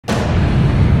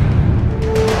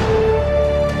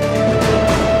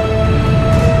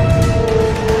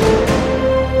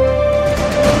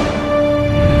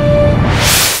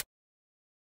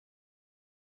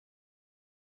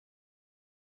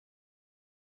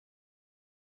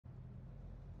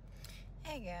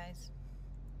Hey guys,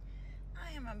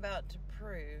 I am about to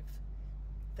prove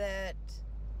that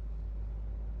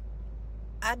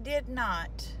I did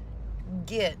not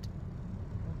get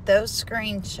those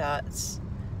screenshots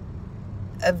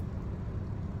of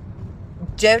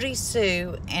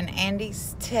jodiesue and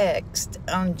Andy's text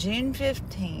on June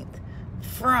 15th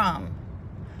from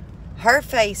her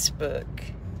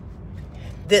Facebook,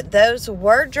 that those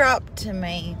were dropped to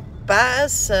me by a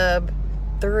sub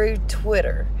through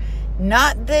Twitter.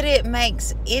 Not that it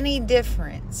makes any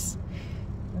difference,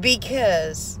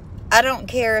 because I don't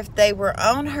care if they were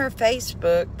on her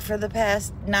Facebook for the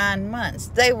past 9 months.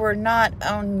 They were not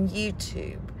on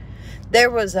YouTube.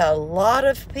 There was a lot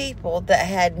of people that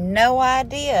had no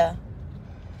idea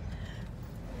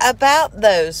about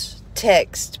those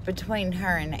texts between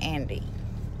her and Andy.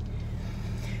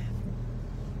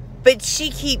 But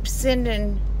she keeps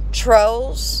sending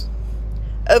trolls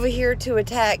over here to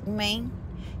attack me,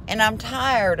 and I'm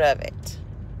tired of it.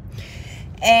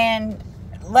 And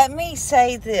let me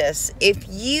say this: if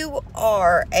you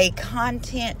are a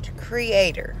content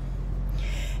creator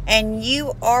and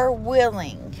you are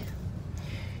willing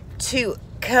to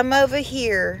come over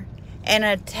here and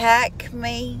attack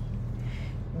me,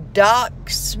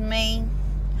 dox me,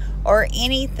 or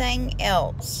anything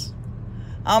else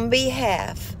on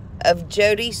behalf of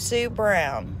jodiesue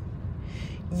Brown,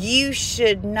 you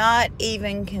should not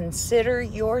even consider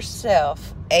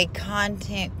yourself a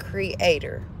content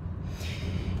creator.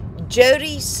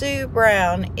 Jodiesue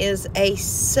Brown is a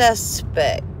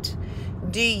suspect.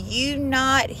 Do you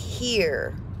not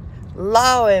hear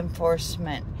law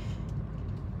enforcement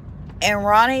and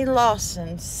Ronnie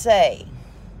Lawson say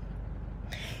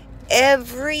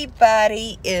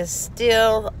everybody is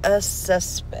still a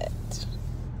suspect?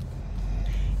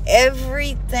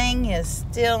 Everything is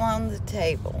still on the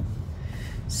table.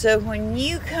 So when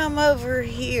you come over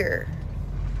here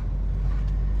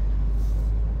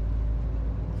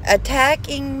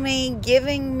attacking me,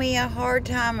 giving me a hard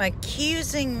time,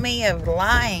 accusing me of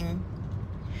lying,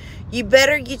 you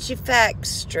better get your facts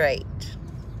straight.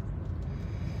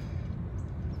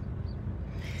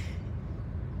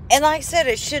 And like I said,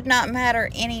 it should not matter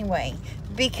anyway,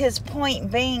 because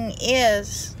point being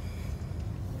is,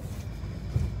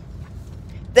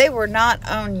 they were not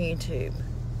on YouTube.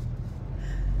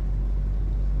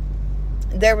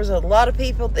 There was a lot of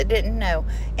people that didn't know.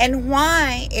 And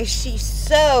why is she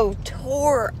so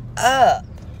tore up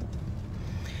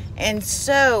and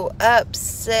so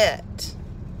upset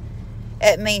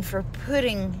at me for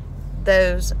putting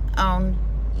those on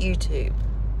YouTube?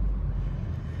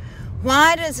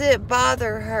 Why does it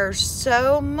bother her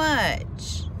so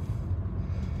much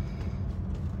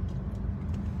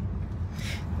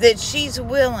that she's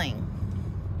willing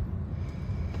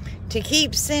to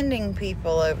keep sending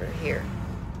people over here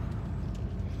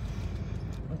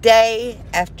day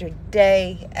after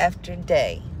day after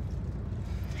day?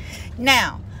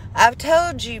 Now, I've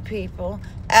told you people,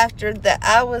 after that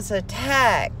I was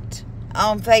attacked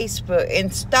on Facebook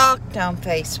and stalked on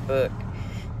Facebook,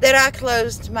 that I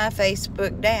closed my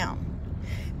Facebook down.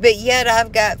 But yet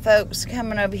I've got folks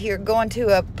coming over here going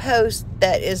to a post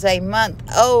that is a month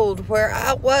old where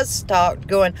I was stalked,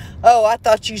 going, "Oh, I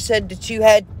thought you said that you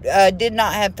did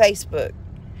not have Facebook."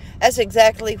 That's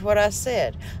exactly what I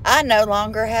said. I no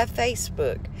longer have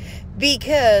Facebook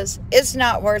because it's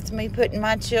not worth me putting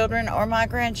my children or my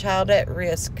grandchild at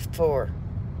risk for.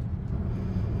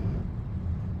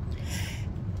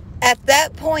 At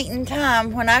that point in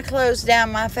time, when I closed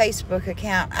down my Facebook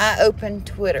account, I opened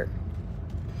Twitter.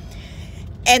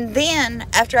 And then,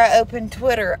 after I opened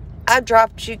Twitter, I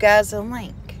dropped you guys a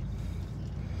link.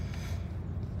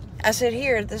 I said,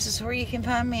 here, this is where you can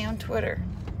find me on Twitter.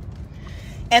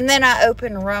 And then I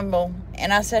opened Rumble,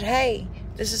 and I said, hey,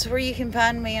 this is where you can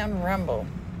find me on Rumble.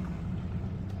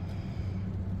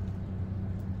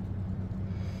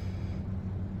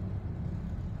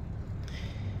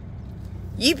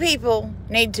 You people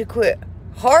need to quit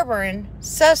harboring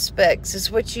suspects, is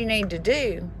what you need to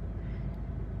do.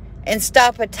 And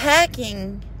stop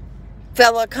attacking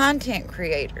fellow content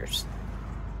creators.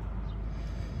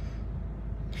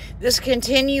 This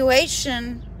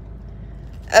continuation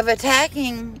of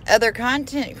attacking other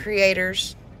content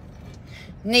creators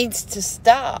needs to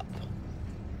stop.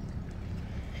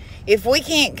 If we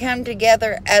can't come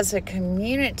together as a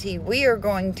community, we are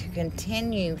going to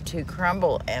continue to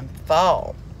crumble and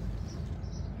fall.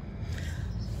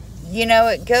 You know,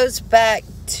 it goes back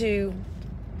to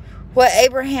what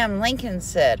Abraham Lincoln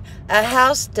said: a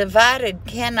house divided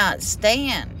cannot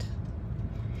stand.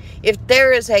 If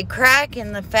there is a crack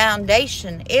in the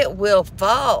foundation, it will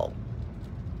fall.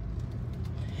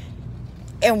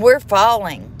 And we're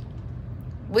falling.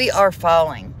 We are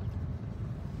falling.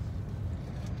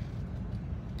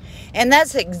 And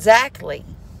that's exactly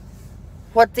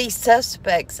what these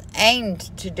suspects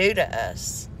aimed to do to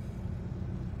us.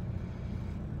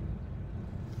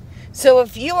 So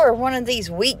if you are one of these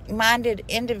weak-minded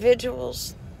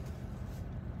individuals,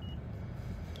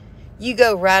 you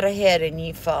go right ahead and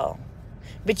you fall.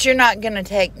 But you're not going to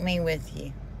take me with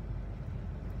you.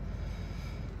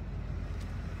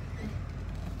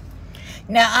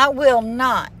 Now, I will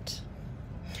not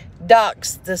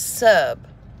dox the sub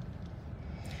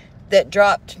that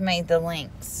dropped me the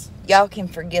links. Y'all can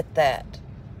forget that.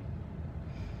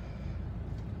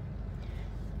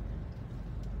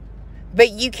 But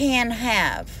you can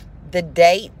have the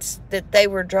dates that they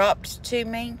were dropped to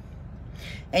me,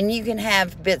 and you can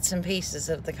have bits and pieces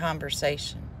of the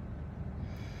conversation.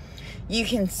 You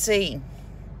can see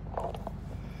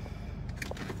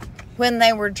when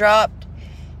they were dropped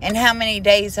and how many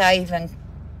days I even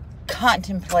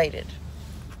contemplated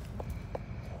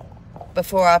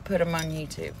before I put them on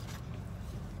YouTube.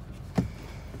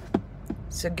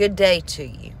 So good day to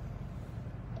you.